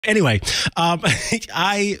Anyway,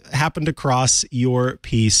 I happened across your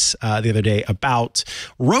piece the other day about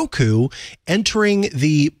Roku entering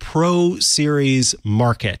the Pro series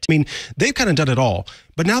market. I mean, they've kind of done it all,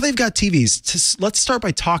 but now they've got TVs. Let's start by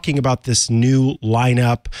talking about this new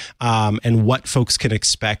lineup and what folks can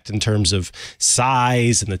expect in terms of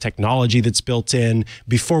size and the technology that's built in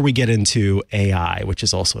before we get into AI, which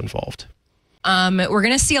is also involved. We're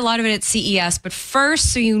going to see a lot of it at CES, but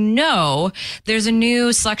first, so you know, there's a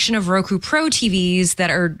new selection of Roku Pro TVs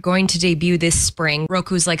that are going to debut this spring.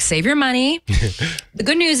 Roku's like, save your money. The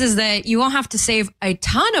good news is that you won't have to save a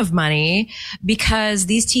ton of money because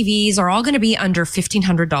these TVs are all going to be under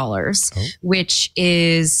 $1,500, which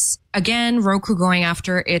is, again, Roku going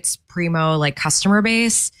after its primo like customer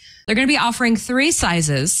base. They're going to be offering 3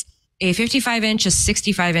 sizes: a 55-inch, a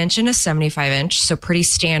 65-inch, and a 75-inch. So pretty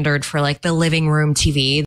standard for like the living room TV.